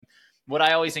what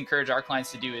I always encourage our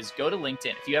clients to do is go to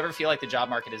LinkedIn. If you ever feel like the job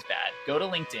market is bad, go to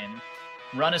LinkedIn,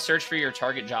 run a search for your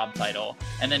target job title,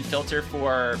 and then filter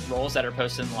for roles that are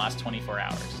posted in the last 24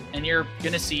 hours. And you're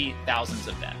going to see thousands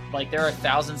of them. Like, there are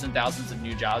thousands and thousands of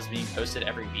new jobs being posted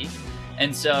every week.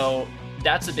 And so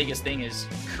that's the biggest thing, is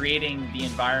creating the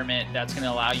environment that's going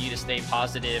to allow you to stay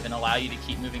positive and allow you to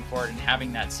keep moving forward, and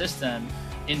having that system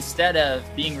instead of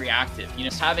being reactive. You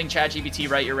know, having ChatGPT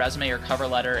write your resume or cover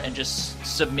letter and just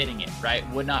submitting it, right?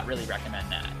 Would not really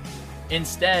recommend that.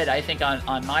 Instead, I think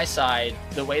on my side,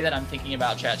 the way that I'm thinking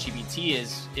about ChatGPT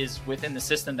is within the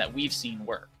system that we've seen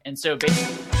work. And so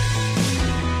basically,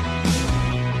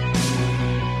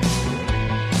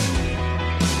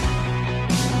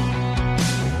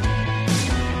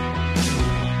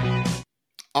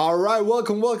 all right,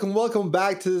 welcome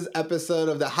back to this episode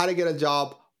of the How to Get a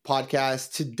Job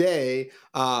podcast. Today,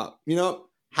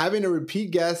 having a repeat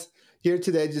guest here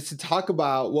today just to talk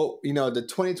about what, the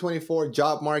 2024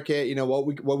 job market,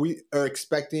 what we are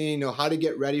expecting, how to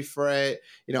get ready for it,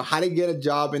 how to get a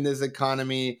job in this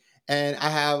economy. And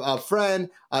I have a friend,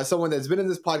 someone that's been in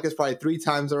this podcast probably 3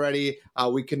 times already.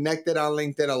 We connected on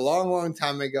LinkedIn a long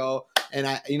time ago. And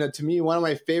to me, one of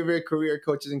my favorite career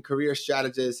coaches and career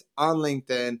strategists on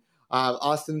LinkedIn,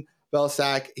 Austin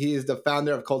Belsak. He is the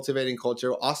founder of Cultivating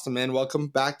Culture. Austin, man, welcome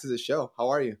back to the show. How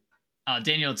are you?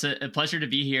 Daniel, it's a pleasure to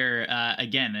be here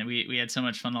again. And we had so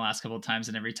much fun the last couple of times,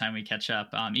 and every time we catch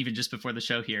up, even just before the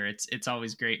show here, it's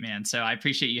always great, man. So I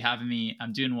appreciate you having me.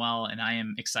 I'm doing well, and I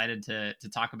am excited to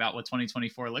talk about what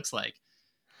 2024 looks like.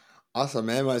 Awesome,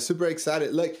 man. I'm super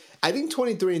excited. Look, I think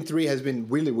 2023 has been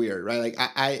really weird, right? Like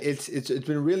it's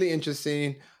been really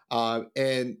interesting.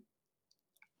 And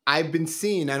I've been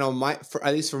seeing,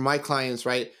 at least for my clients,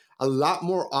 right, a lot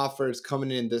more offers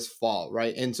coming in this fall,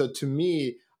 right? And so to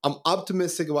me, I'm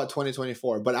optimistic about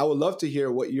 2024, but I would love to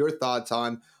hear what your thoughts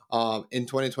on in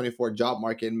 2024 job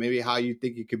market, and maybe how you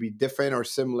think it could be different or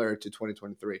similar to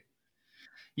 2023.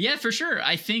 Yeah, for sure.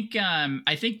 I think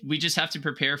we just have to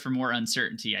prepare for more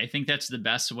uncertainty. I think that's the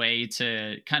best way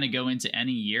to kind of go into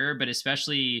any year, but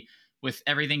especially with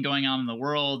everything going on in the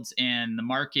world and the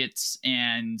markets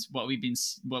and what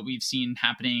we've seen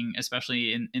happening,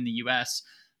 especially in the US,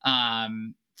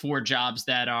 for jobs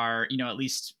that are, at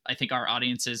least I think our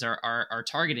audiences are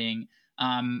targeting.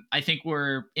 I think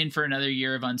we're in for another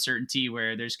year of uncertainty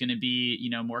where there's going to be,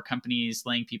 more companies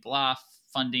laying people off.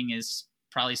 Funding is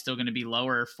probably still going to be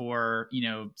lower for,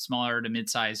 smaller to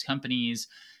mid-sized companies.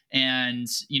 And,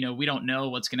 we don't know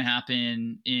what's going to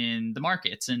happen in the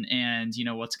markets and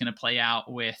what's going to play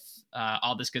out with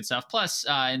all this good stuff. Plus,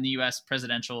 in the U.S.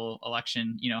 presidential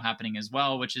election, happening as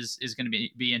well, which is going to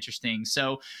be interesting.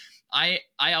 So I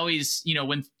always,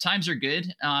 when times are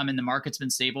good and the market's been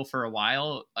stable for a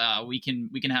while, we can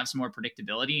have some more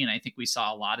predictability. And I think we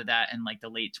saw a lot of that in like the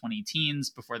late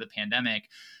 2010s before the pandemic.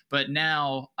 But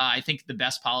now I think the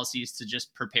best policy is to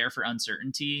just prepare for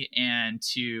uncertainty and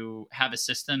to have a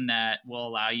system that will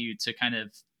allow you to kind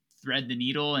of thread the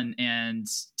needle and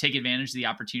take advantage of the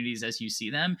opportunities as you see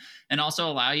them, and also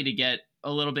allow you to get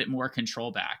a little bit more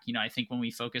control back. I think when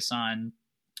we focus on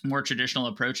more traditional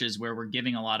approaches where we're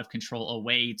giving a lot of control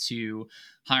away to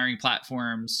hiring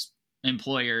platforms,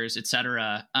 employers, et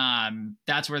cetera,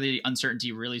 that's where the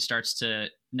uncertainty really starts to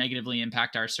negatively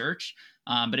impact our search.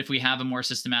 But if we have a more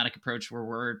systematic approach where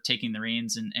we're taking the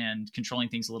reins and controlling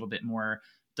things a little bit more,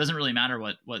 doesn't really matter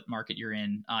what market you're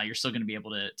in, you're still going to be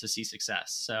able to see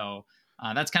success. So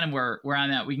that's kind of where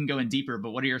I'm at. We can go in deeper, but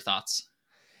what are your thoughts?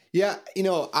 Yeah,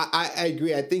 I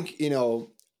agree. I think,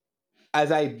 as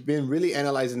I've been really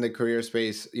analyzing the career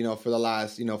space, for the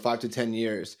last, 5 to 10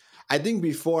 years, I think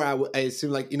before I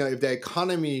assumed like, if the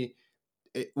economy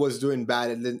was doing bad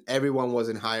and then everyone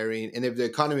wasn't hiring, and if the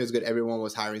economy was good, everyone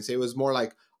was hiring. So it was more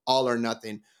like all or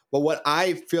nothing. But what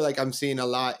I feel like I'm seeing a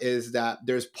lot is that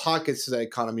there's pockets to the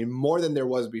economy more than there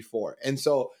was before. And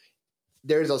so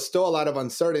there's still a lot of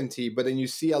uncertainty, but then you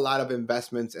see a lot of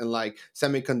investments in like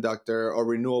semiconductor or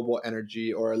renewable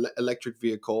energy or electric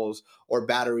vehicles or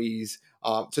batteries.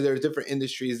 So there's different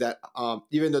industries that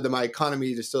even though my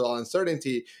economy is still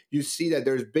uncertainty, you see that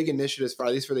there's big initiatives for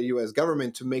at least for the U.S.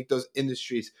 government to make those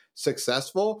industries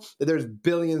successful, that there's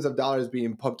billions of dollars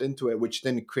being pumped into it, which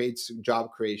then creates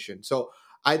job creation. So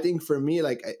I think for me,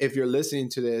 like if you're listening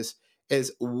to this,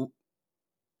 is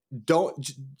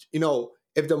don't,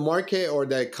 if the market or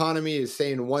the economy is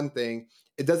saying one thing,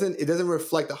 it doesn't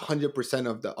reflect 100%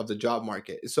 of the job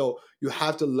market. So you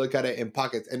have to look at it in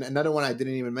pockets. And another one I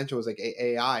didn't even mention was like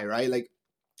AI, right? Like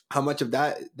how much of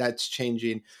that's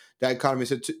changing the economy.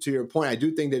 So to your point, I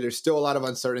do think that there's still a lot of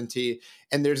uncertainty,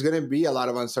 and there's going to be a lot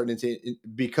of uncertainty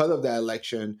because of that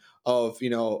election. Of,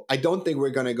 I don't think we're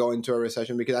going to go into a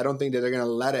recession, because I don't think that they're going to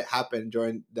let it happen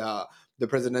during the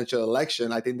presidential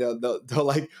election. I think they'll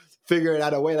like figure it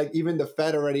out a way. Like even the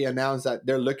Fed already announced that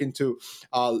they're looking to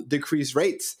decrease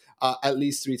rates at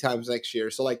least 3 times next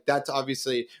year. So like that's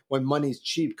obviously, when money's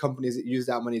cheap, companies use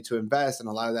that money to invest, and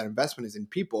a lot of that investment is in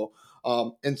people.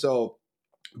 And so,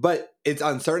 but it's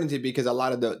uncertainty because a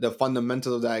lot of the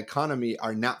fundamentals of the economy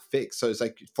are not fixed. So it's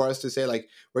like, for us to say like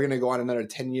we're going to go on another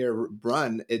 10-year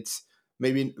run, it's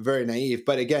maybe very naive.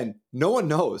 But again, no one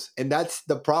knows, and that's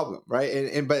the problem,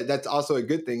 right? And but that's also a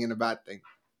good thing and a bad thing.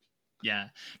 Yeah,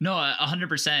 no,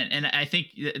 100%. And I think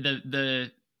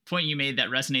the point you made that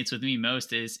resonates with me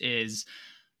most is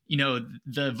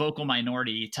the vocal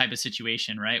minority type of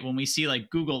situation, right? When we see like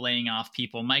Google laying off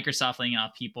people, Microsoft laying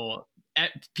off people,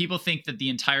 people think that the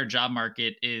entire job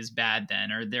market is bad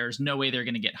then, or there's no way they're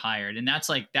going to get hired. And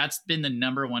that's been the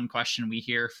number one question we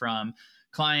hear from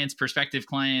clients, prospective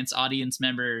clients, audience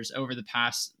members over the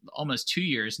past almost 2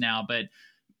 years now. But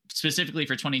specifically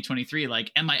for 2023,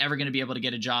 like, am I ever going to be able to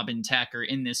get a job in tech or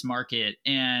in this market?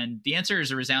 And the answer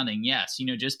is a resounding yes.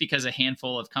 Just because a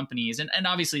handful of companies, and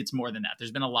obviously it's more than that.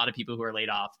 There's been a lot of people who are laid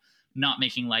off, not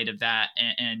making light of that,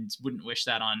 and wouldn't wish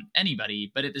that on anybody.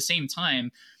 But at the same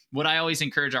time, what I always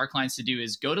encourage our clients to do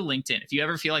is go to LinkedIn. If you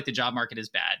ever feel like the job market is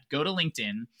bad, go to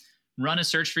LinkedIn, run a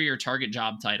search for your target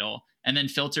job title, and then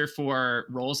filter for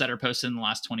roles that are posted in the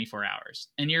last 24 hours.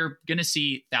 And you're going to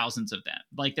see thousands of them.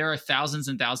 Like there are thousands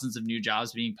and thousands of new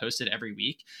jobs being posted every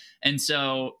week. And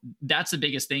so that's the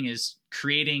biggest thing, is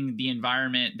creating the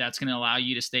environment that's going to allow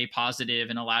you to stay positive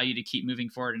and allow you to keep moving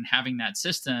forward, and having that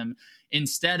system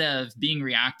instead of being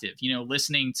reactive,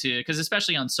 listening to, because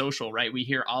especially on social, right? We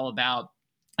hear all about,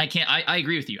 I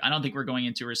agree with you. I don't think we're going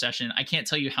into a recession. I can't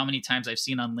tell you how many times I've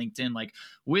seen on LinkedIn, like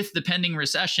with the pending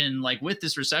recession, like with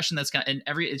this recession that's got, and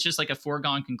it's just like a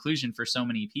foregone conclusion for so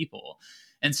many people.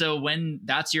 And so when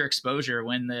that's your exposure,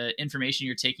 when the information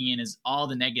you're taking in is all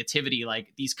the negativity,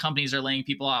 like these companies are laying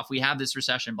people off, we have this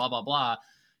recession, blah, blah, blah,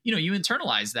 you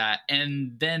internalize that.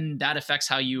 And then that affects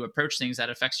how you approach things.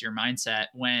 That affects your mindset,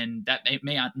 when that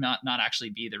may not actually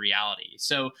be the reality.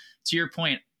 So to your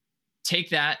point,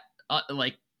 take that,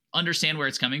 understand where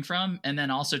it's coming from, and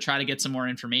then also try to get some more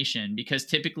information, because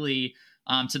typically,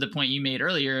 to the point you made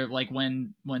earlier, like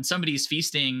when somebody's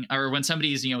feasting, or when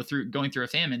somebody's going through a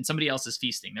famine, somebody else is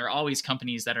feasting. There are always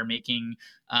companies that are making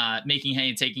hay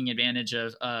and taking advantage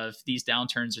of these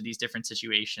downturns or these different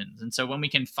situations. And so when we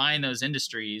can find those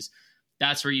industries,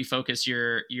 that's where you focus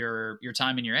your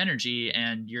time and your energy,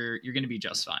 and you're going to be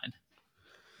just fine.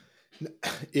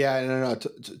 Yeah, no,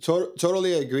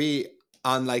 totally agree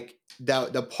on like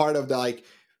the part of the, like,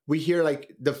 we hear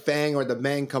like the FANG or the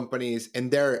MANG companies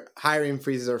and their hiring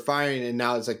freezes or firing, and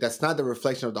now it's like that's not the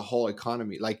reflection of the whole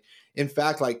economy. Like in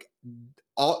fact, like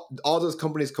all those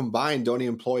companies combined don't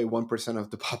employ 1% of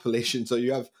the population. So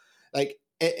you have like,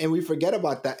 and we forget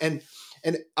about that. And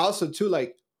also too,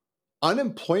 like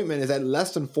unemployment is at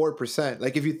less than 4%.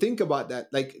 Like if you think about that,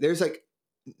 like there's like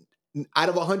out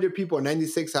of 100 people,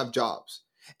 96 have jobs.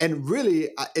 And really,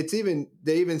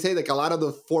 they even say like a lot of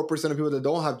the 4% of people that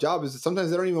don't have jobs is sometimes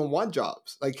they don't even want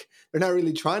jobs. Like they're not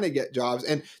really trying to get jobs.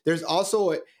 And there's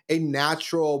also a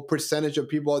natural percentage of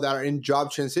people that are in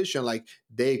job transition. Like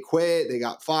they quit, they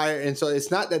got fired. And so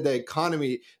it's not that the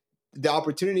economy, the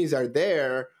opportunities are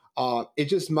there. It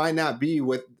just might not be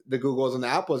with the Googles and the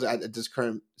Apples at this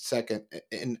current second.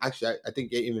 And actually, I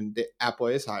think even Apple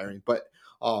is hiring. But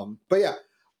yeah.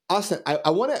 Austin,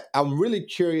 I'm really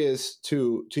curious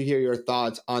to hear your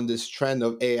thoughts on this trend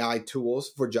of AI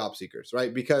tools for job seekers,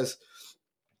 right? Because,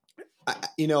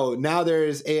 now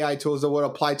there's AI tools that would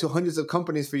apply to hundreds of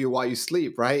companies for you while you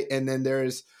sleep, right? And then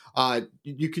there's,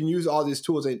 you can use all these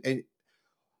tools and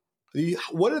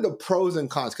what are the pros and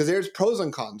cons? Because there's pros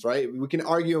and cons, right? We can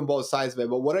argue on both sides of it,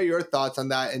 but what are your thoughts on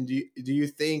that? And do you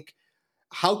think,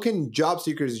 how can job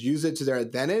seekers use it to their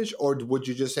advantage? Or would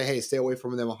you just say, hey, stay away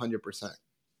from them 100%?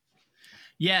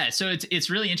 Yeah, so it's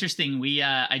really interesting.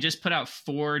 I just put out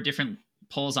 4 different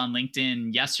polls on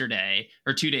LinkedIn yesterday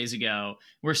or 2 days ago.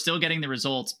 We're still getting the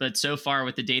results, but so far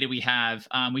with the data we have,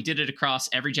 we did it across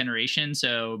every generation.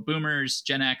 So boomers,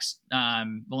 Gen X,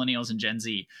 millennials, and Gen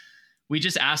Z. We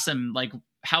just asked them, like,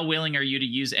 how willing are you to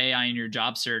use AI in your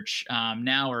job search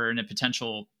now or in a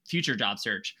potential future job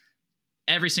search?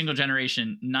 Every single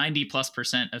generation,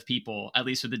 90+% of people, at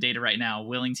least with the data right now,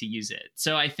 willing to use it.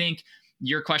 So I think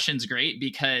your question's great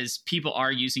because people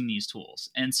are using these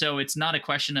tools. And so it's not a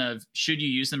question of should you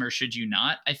use them or should you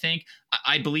not.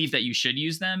 I believe that you should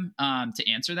use them to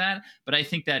answer that. But I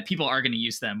think that people are going to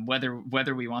use them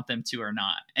whether we want them to or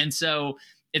not. And so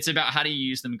it's about how do you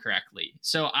use them correctly.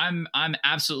 So I'm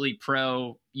absolutely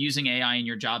pro using AI in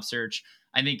your job search.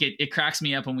 I think it cracks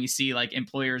me up when we see like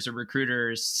employers or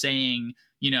recruiters saying,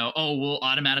 oh, we'll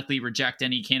automatically reject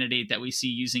any candidate that we see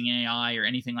using AI or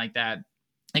anything like that.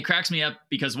 It cracks me up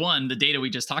because one, the data we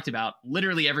just talked about,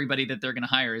 literally everybody that they're going to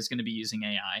hire is going to be using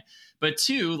AI. But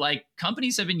two, like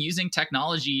companies have been using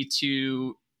technology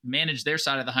to manage their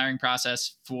side of the hiring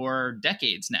process for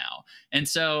decades now. And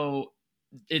so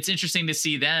it's interesting to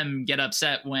see them get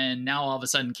upset when now all of a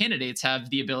sudden candidates have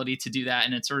the ability to do that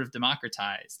and it's sort of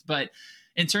democratized. But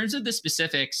in terms of the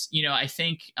specifics, I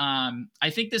think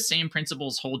the same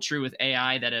principles hold true with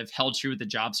AI that have held true with the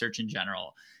job search in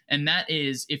general. And that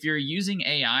is, if you're using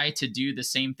AI to do the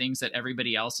same things that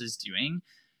everybody else is doing,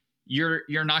 you're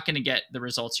not going to get the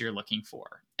results you're looking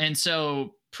for. And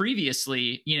so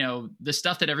previously, the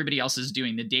stuff that everybody else is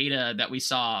doing, the data that we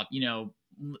saw,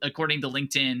 according to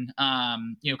LinkedIn,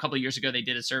 a couple of years ago, they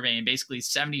did a survey and basically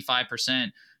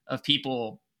 75% of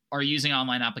people are using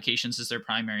online applications as their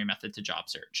primary method to job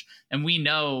search. And we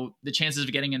know the chances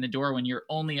of getting in the door when you're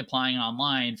only applying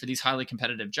online for these highly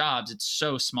competitive jobs, it's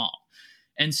so small.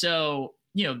 And so,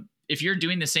 if you're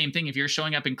doing the same thing, if you're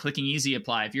showing up and clicking easy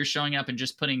apply, if you're showing up and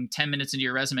just putting 10 minutes into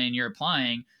your resume and you're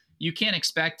applying, you can't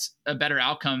expect a better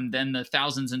outcome than the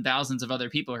thousands and thousands of other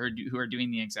people who are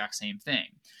doing the exact same thing.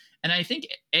 And I think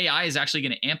AI is actually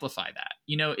going to amplify that.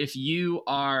 If you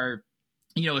are,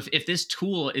 if this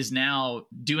tool is now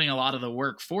doing a lot of the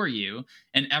work for you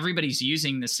and everybody's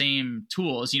using the same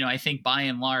tools, I think by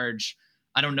and large,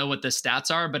 I don't know what the stats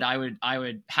are, but I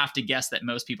would have to guess that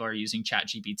most people are using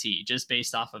ChatGPT just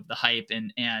based off of the hype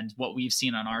and what we've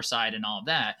seen on our side and all of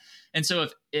that. And so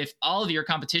if all of your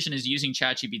competition is using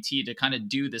ChatGPT to kind of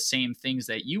do the same things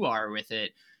that you are with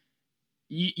it,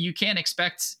 you can't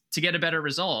expect to get a better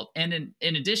result. And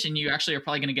in addition, you actually are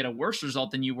probably going to get a worse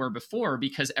result than you were before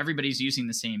because everybody's using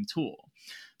the same tool.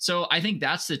 So I think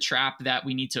that's the trap that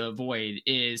we need to avoid,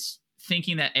 is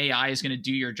thinking that AI is going to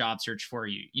do your job search for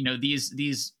you.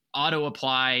 These auto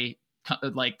apply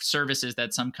like services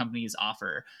that some companies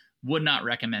offer, would not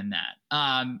recommend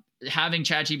that. Having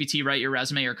ChatGPT write your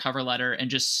resume or cover letter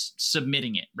and just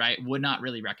submitting it, right, would not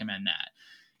really recommend that.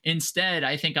 Instead,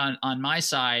 I think on my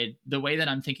side, the way that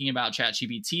I'm thinking about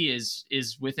ChatGPT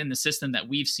is within the system that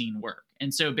we've seen work.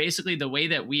 And so basically the way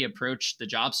that we approach the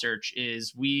job search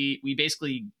is we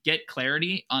basically get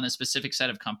clarity on a specific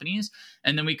set of companies,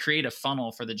 and then we create a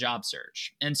funnel for the job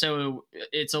search. And so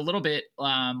it's a little bit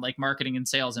like marketing and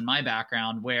sales in my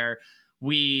background, where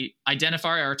we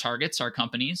identify our targets, our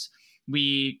companies.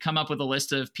 We come up with a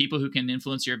list of people who can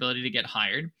influence your ability to get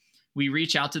hired. We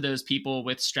reach out to those people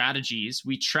with strategies.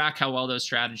 We track how well those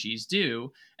strategies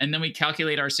do. And then we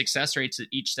calculate our success rates at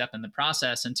each step in the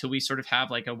process until we sort of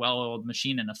have like a well-oiled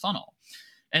machine in a funnel.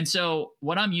 And so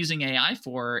what I'm using AI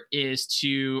for is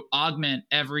to augment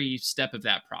every step of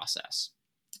that process.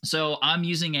 So I'm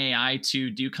using AI to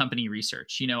do company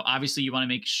research. Obviously you want to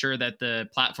make sure that the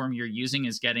platform you're using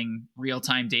is getting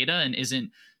real-time data and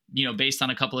isn't, based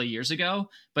on a couple of years ago,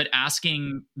 but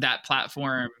asking that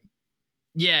platform.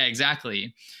 Yeah,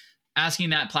 exactly. Asking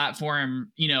that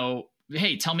platform,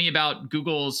 hey, tell me about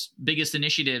Google's biggest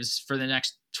initiatives for the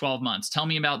next 12 months. Tell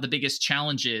me about the biggest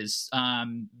challenges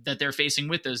that they're facing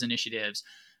with those initiatives.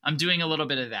 I'm doing a little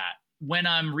bit of that. When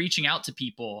I'm reaching out to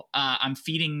people, I'm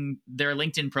feeding their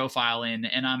LinkedIn profile in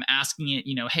and I'm asking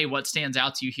it, hey, what stands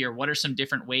out to you here? What are some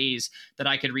different ways that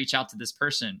I could reach out to this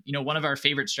person? One of our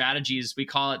favorite strategies, we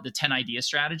call it the 10 idea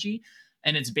strategy.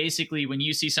 And it's basically when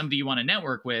you see somebody you want to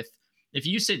network with, if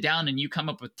you sit down and you come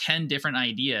up with 10 different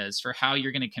ideas for how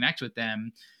you're going to connect with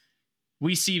them,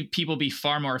 we see people be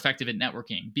far more effective at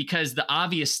networking, because the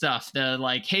obvious stuff, the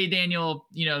like, hey, Daniel,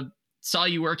 saw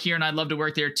you work here and I'd love to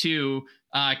work there too.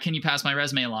 Can you pass my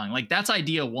resume along? Like, that's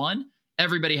idea one.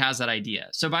 Everybody has that idea.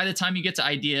 So by the time you get to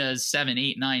ideas 7,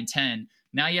 8, 9, 10,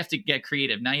 now you have to get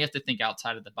creative. Now you have to think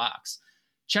outside of the box.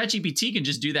 ChatGPT can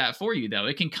just do that for you, though.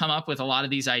 It can come up with a lot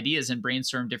of these ideas and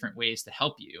brainstorm different ways to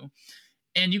help you.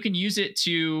 And you can use it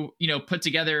to, put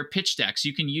together pitch decks.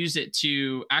 You can use it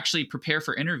to actually prepare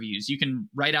for interviews. You can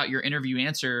write out your interview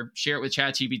answer, share it with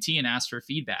ChatGPT, and ask for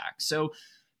feedback. So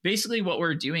basically what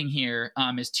we're doing here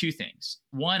is two things.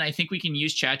 One, I think we can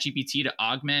use ChatGPT to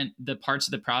augment the parts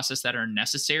of the process that are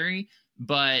necessary,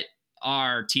 but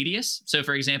are tedious. So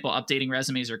for example, updating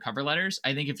resumes or cover letters.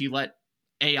 I think if you let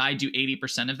AI do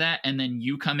 80% of that, and then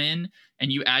you come in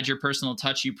and you add your personal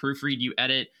touch, you proofread, you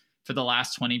edit, for the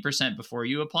last 20% before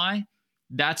you apply.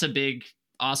 That's a big,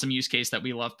 awesome use case that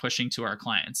we love pushing to our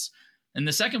clients. And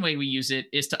the second way we use it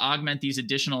is to augment these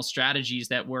additional strategies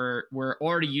that we're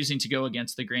already using to go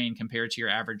against the grain compared to your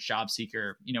average job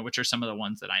seeker, which are some of the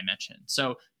ones that I mentioned.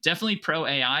 So definitely pro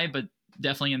AI, but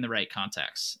definitely in the right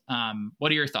context.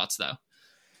 What are your thoughts though?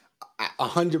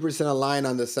 100% aligned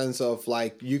on the sense of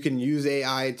like, you can use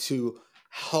AI to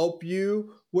help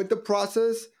you with the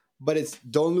process, but it's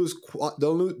don't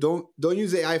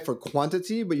use AI for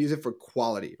quantity, but use it for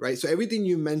quality, right? So everything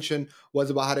you mentioned was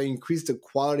about how to increase the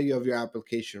quality of your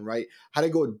application, right? How to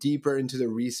go deeper into the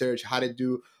research, how to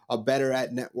do a better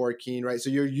at networking, right?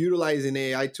 So you're utilizing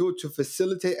AI tool to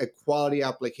facilitate a quality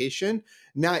application,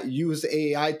 not use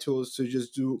AI tools to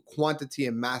just do quantity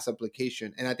and mass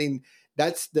application. And I think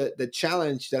that's the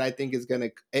challenge that I think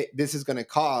this is gonna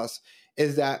cause,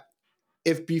 is that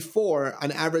if before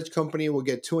an average company will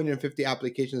get 250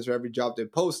 applications for every job they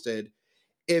posted,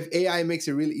 if AI makes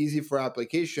it really easy for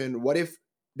application, what if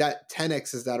that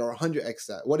 10x is that or 100x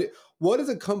that? What does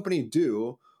a company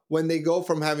do when they go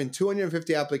from having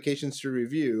 250 applications to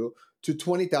review to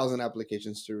 20,000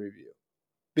 applications to review?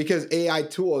 Because AI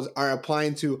tools are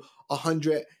applying to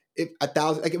 100,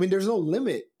 1,000. Like, I mean, there's no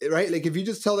limit, right? Like, if you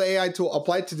just tell the AI tool,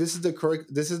 apply to this is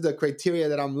the criteria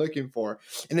that I'm looking for,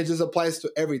 and it just applies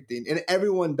to everything, and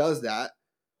everyone does that.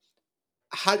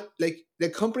 How, like, the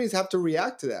companies have to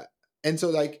react to that, and so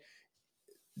like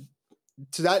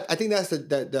to that, I think that's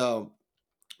the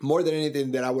more than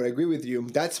anything that I would agree with you.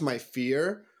 That's my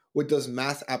fear with those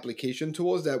mass application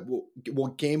tools that will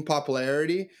gain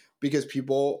popularity because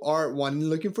people are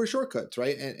looking for shortcuts,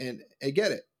 right? And I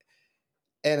get it.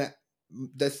 And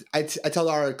I tell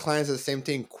our clients the same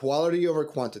thing: quality over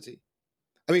quantity.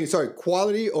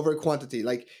 Quality over quantity.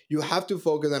 Like, you have to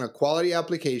focus on a quality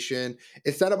application.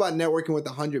 It's not about networking with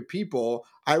 100 people.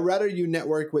 I'd rather you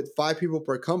network with 5 people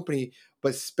per company,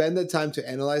 but spend the time to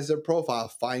analyze their profile,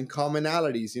 find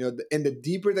commonalities. And the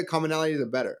deeper the commonality, the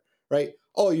better, right?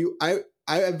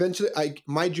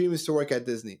 My dream is to work at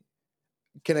Disney.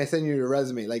 Can I send you your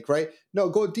resume? Like, right? No,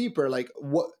 go deeper. Like,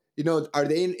 what? Are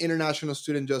they an international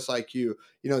student just like you?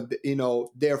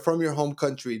 They're from your home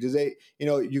country. Do they,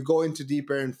 you go into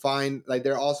deeper and find like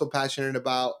they're also passionate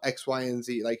about X, Y, and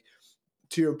Z. Like,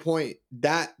 to your point,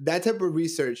 that type of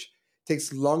research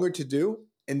takes longer to do,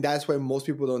 and that's why most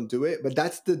people don't do it. But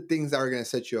that's the things that are going to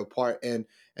set you apart. And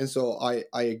so I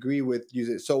agree with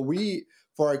using it. So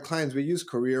for our clients, we use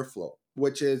CareerFlow,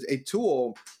 which is a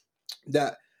tool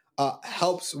that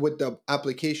helps with the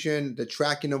application, the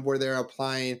tracking of where they're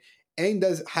applying, and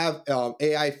does have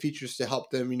AI features to help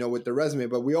them, with the resume.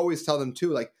 But we always tell them too,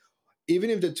 like,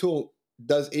 even if the tool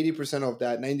does 80% of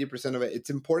that, 90% of it, it's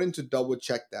important to double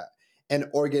check that and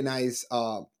organize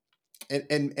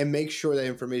and make sure that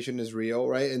information is real,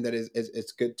 right? And that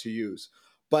it's good to use.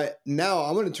 But now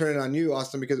I'm going to turn it on you,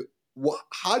 Austin, because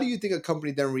how do you think a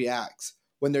company then reacts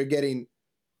when they're getting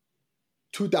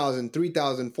 2,000,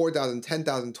 3,000, 4,000,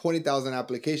 10,000, 20,000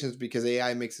 applications because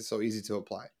AI makes it so easy to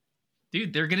apply?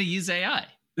 Dude, they're going to use AI.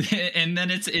 And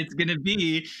then it's going to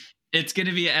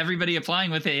be everybody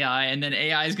applying with AI, and then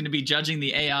AI is going to be judging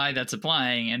the AI that's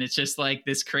applying. And it's just like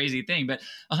this crazy thing, but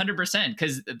 100%,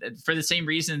 because for the same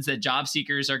reasons that job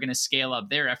seekers are going to scale up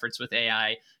their efforts with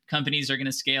AI, companies are going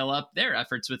to scale up their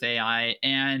efforts with AI,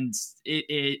 and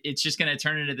it's just going to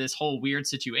turn into this whole weird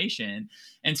situation.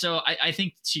 And so I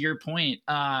think, to your point,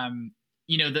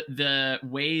 the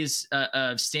ways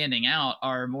of standing out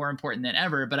are more important than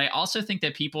ever. But I also think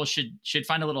that people should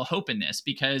find a little hope in this,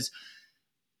 because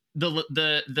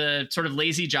the sort of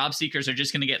lazy job seekers are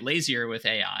just going to get lazier with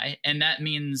AI, and that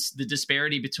means the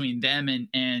disparity between them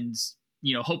and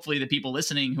hopefully the people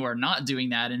listening who are not doing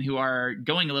that and who are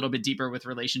going a little bit deeper with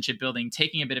relationship building,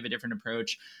 taking a bit of a different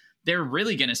approach, they're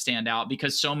really going to stand out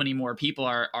because so many more people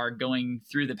are going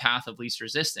through the path of least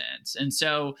resistance. And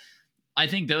so I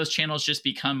think those channels just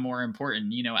become more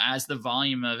important, as the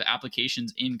volume of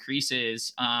applications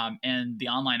increases and the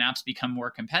online apps become more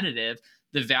competitive.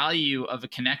 The value of a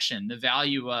connection, the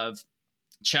value of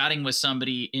chatting with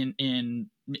somebody in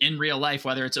real life,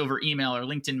 whether it's over email or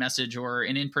LinkedIn message or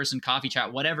an in-person coffee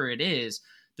chat, whatever it is,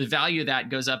 the value of that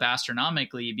goes up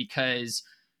astronomically, because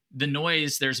the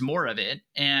noise, there's more of it.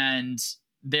 And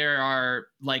there are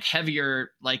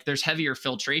there's heavier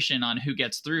filtration on who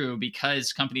gets through,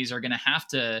 because companies are going to have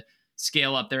to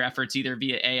scale up their efforts either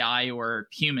via AI or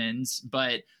humans.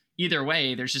 But either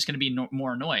way, there's just going to be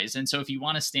more noise. And so if you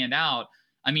want to stand out,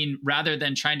 rather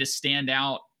than trying to stand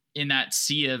out in that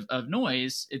sea of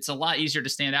noise, it's a lot easier to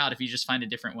stand out if you just find a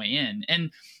different way in.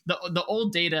 And the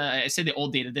old data, I say the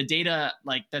old data, the data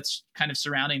like that's kind of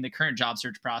surrounding the current job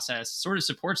search process sort of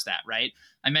supports that, right?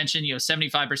 I mentioned,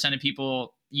 75% of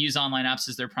people use online apps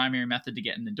as their primary method to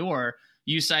get in the door.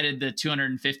 You cited the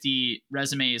 250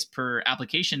 resumes per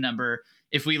application number.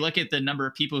 If we look at the number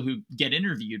of people who get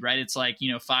interviewed, right, it's like,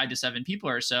 5 to 7 people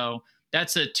or so.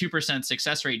 That's a 2%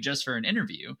 success rate just for an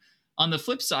interview. On the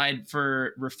flip side,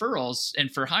 for referrals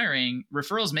and for hiring,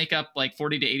 referrals make up like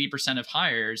 40 to 80% of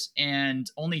hires,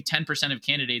 and only 10% of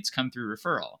candidates come through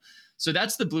referral. So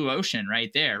that's the blue ocean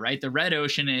right there, right? The red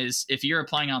ocean is if you're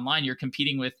applying online, you're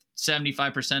competing with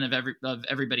 75% of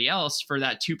everybody else for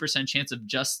that 2% chance of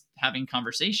just having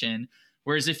conversation.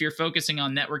 Whereas if you're focusing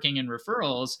on networking and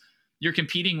referrals, you're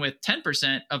competing with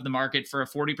 10% of the market for a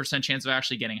 40% chance of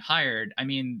actually getting hired. I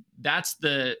mean, that's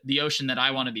the ocean that I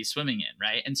want to be swimming in,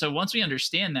 right? And so once we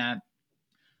understand that,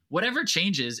 whatever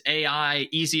changes, AI,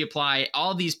 easy apply,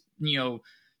 all these,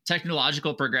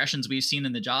 technological progressions we've seen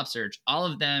in the job search, all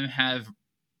of them have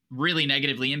really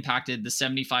negatively impacted the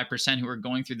 75% who are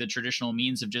going through the traditional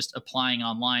means of just applying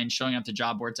online, showing up to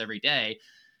job boards every day.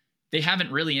 They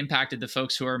haven't really impacted the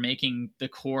folks who are making the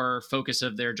core focus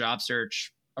of their job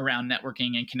search around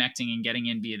networking and connecting and getting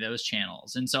in via those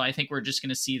channels. And so I think we're just going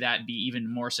to see that be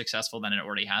even more successful than it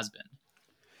already has been.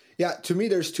 Yeah, to me,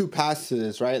 there's two paths to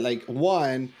this, right? Like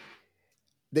one,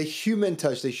 the human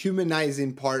touch, the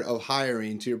humanizing part of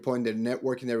hiring, to your point, the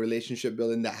networking, the relationship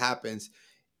building that happens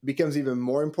becomes even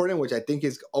more important, which I think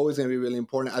is always going to be really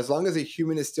important. As long as a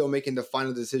human is still making the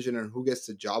final decision on who gets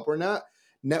the job or not,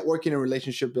 networking and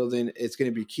relationship building is going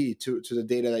to be key to the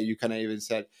data that you kind of even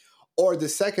said. Or the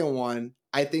second one,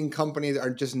 I think companies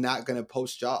are just not going to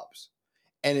post jobs.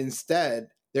 And instead,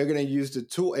 they're going to use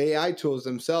the AI tools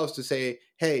themselves to say,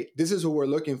 hey, this is who we're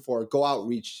looking for. Go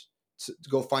outreach to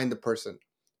go find the person,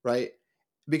 right?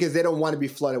 Because they don't want to be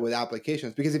flooded with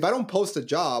applications. Because if I don't post a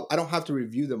job, I don't have to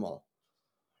review them all,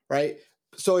 right?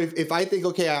 So if I think,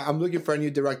 okay, I'm looking for a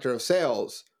new director of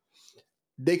sales,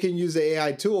 they can use the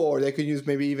AI tool, or they could use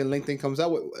maybe even LinkedIn comes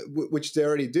out, which they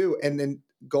already do, and then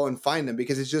go and find them,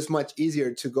 because it's just much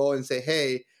easier to go and say,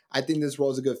 hey, I think this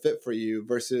role is a good fit for you,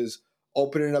 versus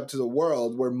opening it up to the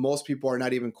world where most people are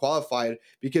not even qualified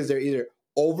because they're either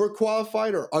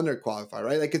overqualified or underqualified,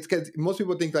 right? Like, it's because most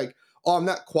people think like, oh, I'm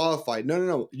not qualified.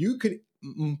 No. You could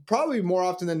probably more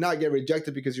often than not get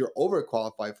rejected because you're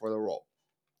overqualified for the role.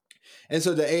 And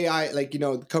so the AI, like,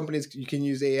 companies, you can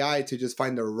use AI to just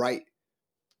find the right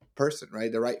person,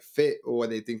 right? The right fit, or what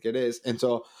they think it is. And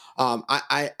so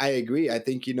I agree. I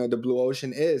think, the blue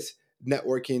ocean is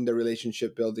networking, the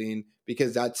relationship building,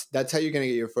 because that's how you're going to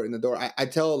get your foot in the door. I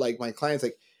tell like my clients,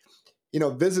 like,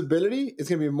 visibility is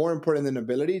going to be more important than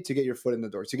ability to get your foot in the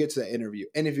door, to get to the interview.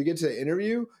 And if you get to the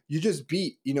interview, you just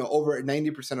beat, over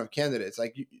 90% of candidates.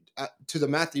 Like, to the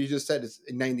math that you just said, is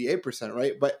 98%,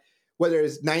 right? But whether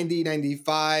it's 90,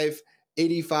 95,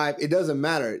 85, it doesn't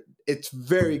matter. It's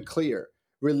very clear.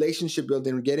 Relationship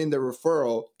building, getting the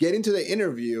referral, getting to the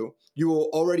interview, you will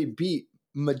already beat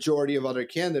majority of other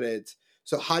candidates.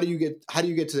 So how do you get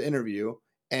to the interview?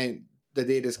 And the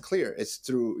data is clear. It's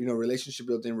through, relationship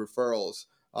building, referrals,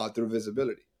 through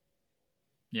visibility.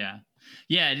 Yeah.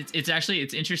 It's actually,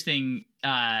 it's interesting.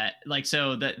 Like,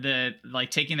 so the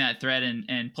like taking that thread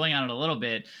and pulling on it a little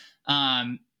bit.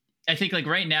 I think like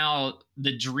right now,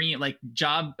 the dream, like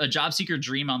a job seeker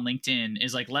dream on LinkedIn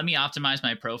is like, let me optimize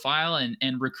my profile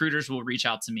and recruiters will reach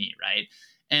out to me. Right.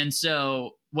 And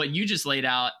so what you just laid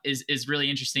out is really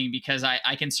interesting, because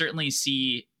I can certainly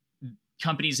see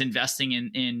companies investing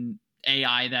in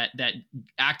AI that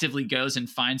actively goes and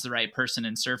finds the right person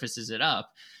and surfaces it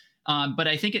up. But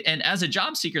I think, and as a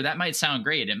job seeker, that might sound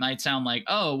great. It might sound like,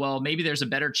 oh, well, maybe there's a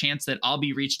better chance that I'll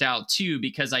be reached out to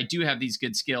because I do have these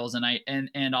good skills, and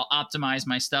I'll optimize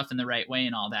my stuff in the right way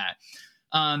and all that.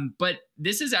 But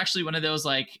this is actually one of those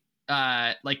like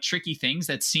tricky things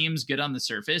that seems good on the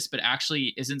surface, but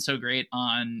actually isn't so great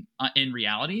in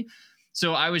reality.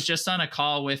 So I was just on a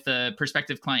call with a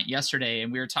prospective client yesterday,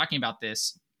 and we were talking about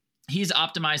this. He's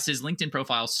optimized his LinkedIn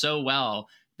profile so well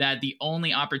that the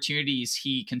only opportunities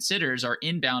he considers are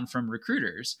inbound from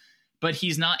recruiters, but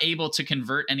he's not able to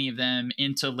convert any of them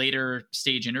into later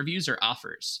stage interviews or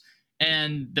offers.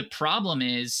 And the problem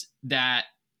is that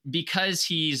because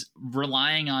he's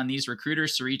relying on these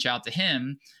recruiters to reach out to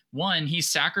him, one, he's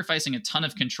sacrificing a ton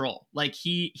of control. Like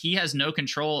he has no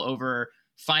control over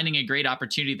finding a great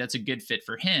opportunity that's a good fit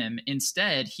for him.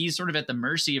 Instead, he's sort of at the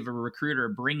mercy of a recruiter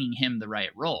bringing him the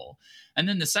right role. And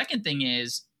then the second thing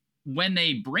is, when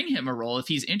they bring him a role, if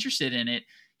he's interested in it,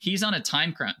 he's on a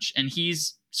time crunch, and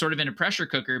he's sort of in a pressure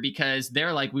cooker because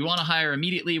they're like, we want to hire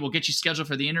immediately. We'll get you scheduled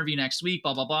for the interview next week,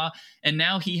 blah, blah, blah. And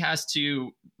now he has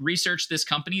to research this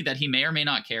company that he may or may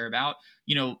not care about,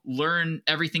 learn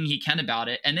everything he can about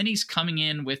it. And then he's coming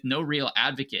in with no real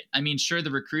advocate. I mean, sure,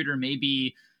 the recruiter may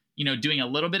be, doing a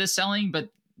little bit of selling, but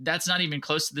that's not even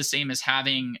close to the same as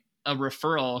having a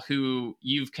referral who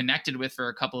you've connected with for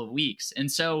a couple of weeks.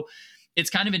 And so it's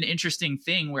kind of an interesting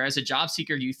thing where as a job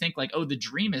seeker, you think like, oh, the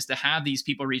dream is to have these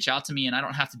people reach out to me and I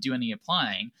don't have to do any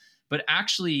applying. But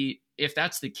actually, if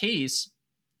that's the case,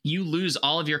 you lose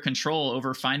all of your control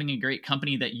over finding a great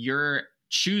company that you're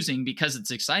choosing because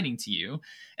it's exciting to you.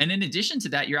 And in addition to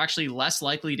that, you're actually less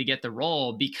likely to get the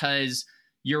role because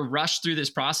you're rushed through this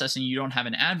process and you don't have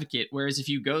an advocate. Whereas if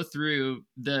you go through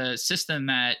the system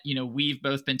that, we've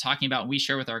both been talking about, and we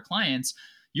share with our clients,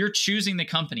 you're choosing the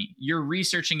company, you're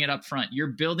researching it up front, you're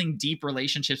building deep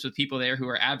relationships with people there who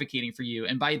are advocating for you.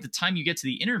 And by the time you get to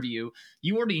the interview,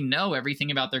 you already know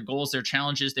everything about their goals, their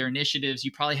challenges, their initiatives.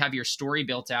 You probably have your story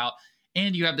built out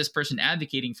and you have this person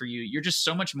advocating for you. You're just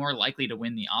so much more likely to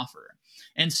win the offer.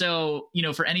 And so,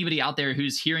 for anybody out there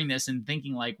who's hearing this and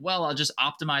thinking like, well, I'll just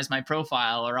optimize my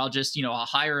profile or I'll just, I'll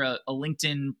hire a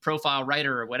LinkedIn profile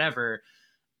writer or whatever,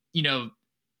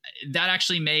 that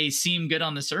actually may seem good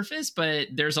on the surface, but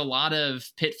there's a lot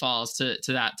of pitfalls to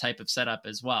that type of setup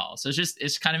as well. So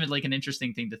it's kind of like an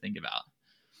interesting thing to think about.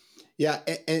 Yeah.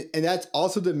 And that's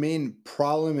also the main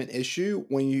problem and issue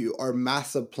when you are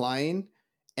mass applying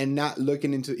and not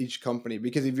looking into each company.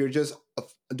 Because if you're just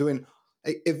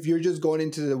going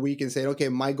into the week and saying, okay,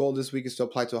 my goal this week is to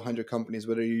apply to 100 companies,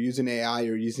 whether you're using AI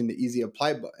or using the easy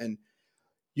apply button,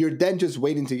 you're then just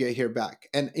waiting to get here back.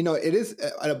 And, it is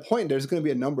at a point, there's going to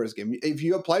be a numbers game. If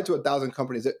you apply to 1,000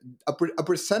 companies, a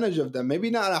percentage of them, maybe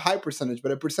not a high percentage,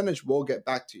 but a percentage will get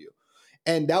back to you.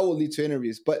 And that will lead to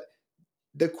interviews. But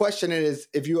the question is,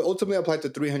 if you ultimately apply to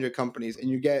 300 companies and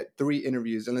you get 3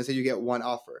 interviews, and let's say you get 1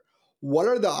 offer, what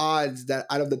are the odds that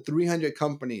out of the 300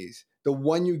 companies, the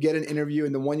one you get an interview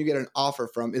and the one you get an offer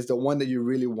from is the one that you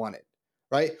really wanted?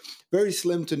 Right? Very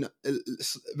slim,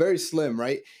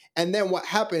 right? And then what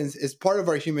happens is part of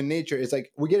our human nature is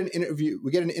like we get an interview,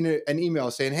 we get an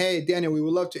email saying, hey, Daniel, we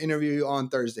would love to interview you on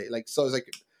Thursday. So it's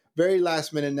like very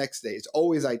last minute next day. It's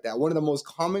always like that. One of the most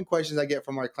common questions I get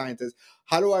from our clients is,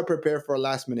 how do I prepare for a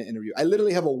last minute interview? I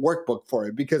literally have a workbook for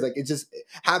it because it just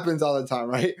happens all the time,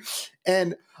 right?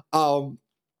 And so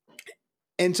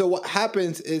what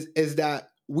happens is that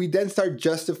we then start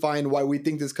justifying why we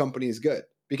think this company is good.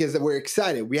 Because we're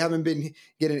excited. We haven't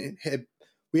getting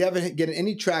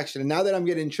any traction. And now that I'm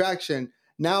getting traction,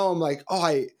 now I'm like,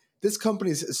 this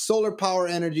company's solar power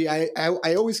energy. I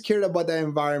always cared about that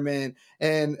environment.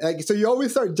 And so you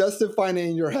always start justifying it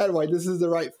in your head why this is the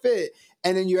right fit.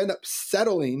 And then you end up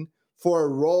settling for a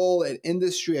role, an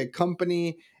industry, a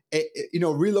company,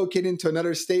 relocating to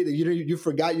another state that you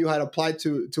forgot you had applied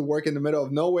to work in the middle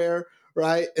of nowhere,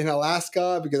 right? In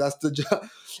Alaska, because that's the job.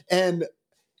 And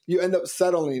you end up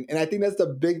settling. And I think that's the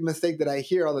big mistake that I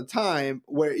hear all the time,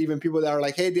 where even people that are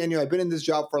like, hey, Daniel, I've been in this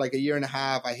job for like a year and a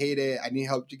half. I hate it. I need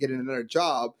help to get in another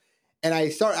job. And I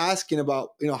start asking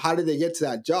about, how did they get to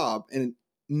that job? And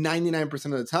 99%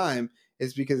 of the time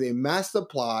is because they mass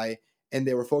apply and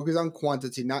they were focused on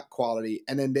quantity, not quality.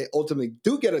 And then they ultimately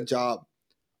do get a job,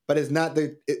 but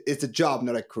it's a job,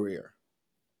 not a career.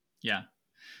 Yeah.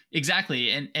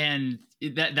 Exactly. And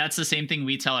that's the same thing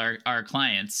we tell our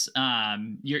clients.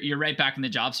 You're right back in the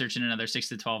job search in another 6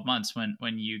 to 12 months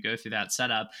when you go through that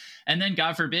setup. And then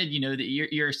God forbid,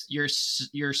 that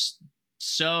you're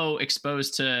so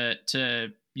exposed to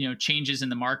changes in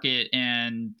the market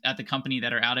and at the company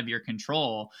that are out of your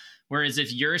control. Whereas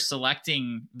if you're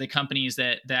selecting the companies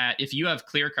that if you have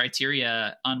clear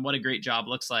criteria on what a great job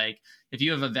looks like, if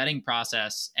you have a vetting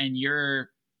process and you're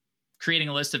creating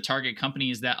a list of target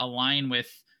companies that align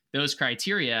with those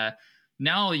criteria,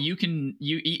 now you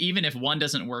even if one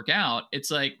doesn't work out, it's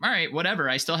like, all right, whatever.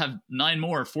 I still have 9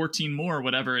 more, 14 more,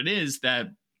 whatever it is that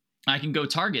I can go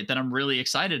target that I'm really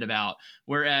excited about.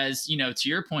 Whereas, to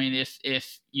your point,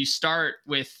 if you start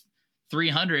with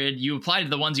 300, you apply to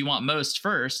the ones you want most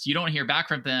first, you don't hear back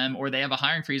from them or they have a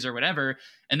hiring freeze or whatever.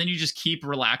 And then you just keep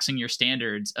relaxing your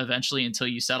standards eventually until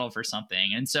you settle for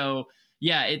something. And so,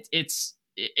 yeah,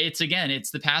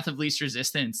 it's the path of least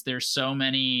resistance. There's so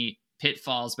many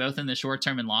pitfalls, both in the short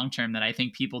term and long term, that I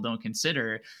think people don't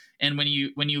consider. And when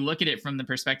you look at it from the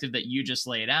perspective that you just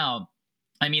laid out,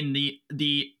 I mean,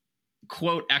 the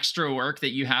quote extra work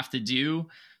that you have to do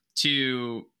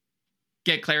to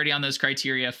get clarity on those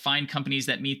criteria, find companies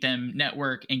that meet them,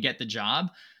 network, and get the job,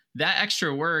 that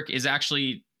extra work is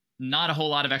actually not a whole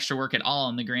lot of extra work at all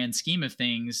in the grand scheme of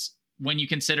things, when you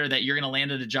consider that you're going to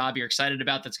land at a job you're excited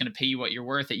about, that's going to pay you what you're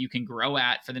worth, that you can grow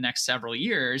at for the next several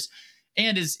years,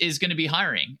 and is going to be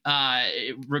hiring,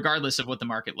 regardless of what the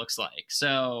market looks like.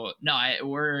 So no,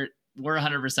 we're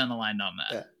 100% aligned on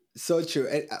that. Yeah, so true.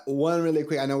 And one really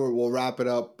quick, I know we'll wrap it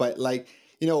up, but like,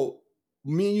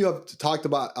 me and you have talked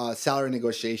about salary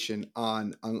negotiation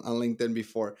on LinkedIn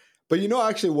before, but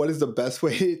actually what is the best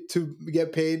way to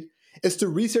get paid is to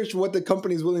research what the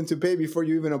company is willing to pay before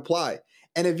you even apply.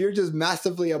 And if you're just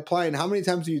massively applying, how much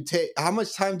time do you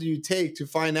take to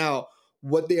find out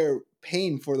what they're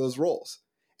paying for those roles?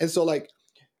 And so like,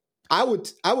 I would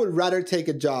rather take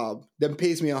a job that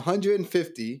pays me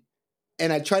 150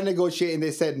 and I try to negotiate and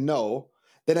they said no,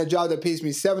 than a job that pays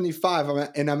me 75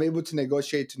 and I'm able to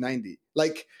negotiate to 90.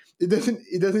 Like it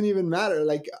doesn't even matter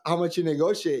like how much you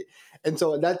negotiate. And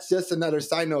so that's just another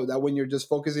side note that when you're just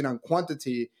focusing on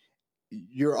quantity,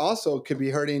 you're also could be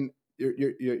hurting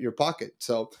your pocket.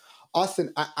 So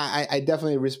Austin, I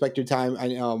definitely respect your time.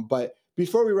 But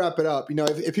before we wrap it up,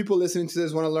 if people listening to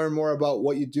this want to learn more about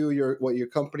what you do, what your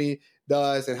company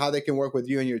does, and how they can work with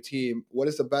you and your team, what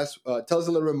is the best? Tell us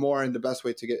a little bit more and the best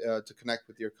way to get to connect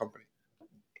with your company.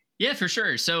 Yeah, for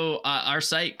sure. So our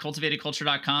site,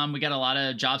 cultivatedculture.com, we got a lot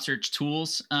of job search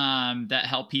tools that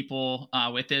help people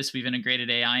with this. We've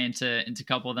integrated AI into a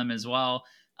couple of them as well.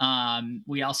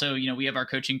 We also, we have our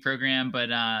coaching program, but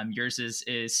yours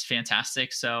is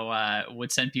fantastic. So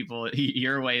would send people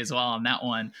your way as well on that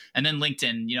one. And then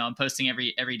LinkedIn, I'm posting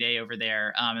every day over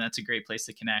there. And that's a great place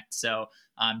to connect. So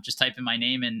just type in my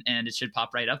name and it should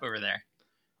pop right up over there.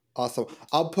 Awesome.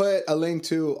 I'll put a link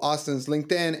to Austin's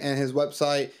LinkedIn and his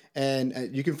website,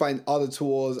 and you can find all the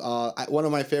tools. One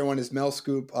of my favorite one is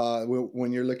MailScoop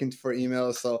when you're looking for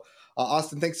emails. So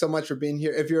Austin, thanks so much for being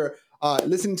here. If you're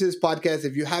listening to this podcast,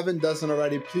 if you haven't done so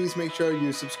already, please make sure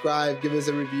you subscribe, give us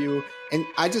a review. And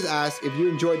I just ask, if you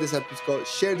enjoyed this episode,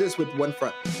 share this with one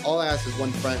friend. All I ask is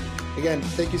one friend. Again,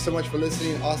 thank you so much for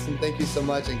listening. Austin, thank you so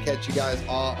much, and catch you guys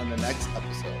all on the next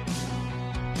episode.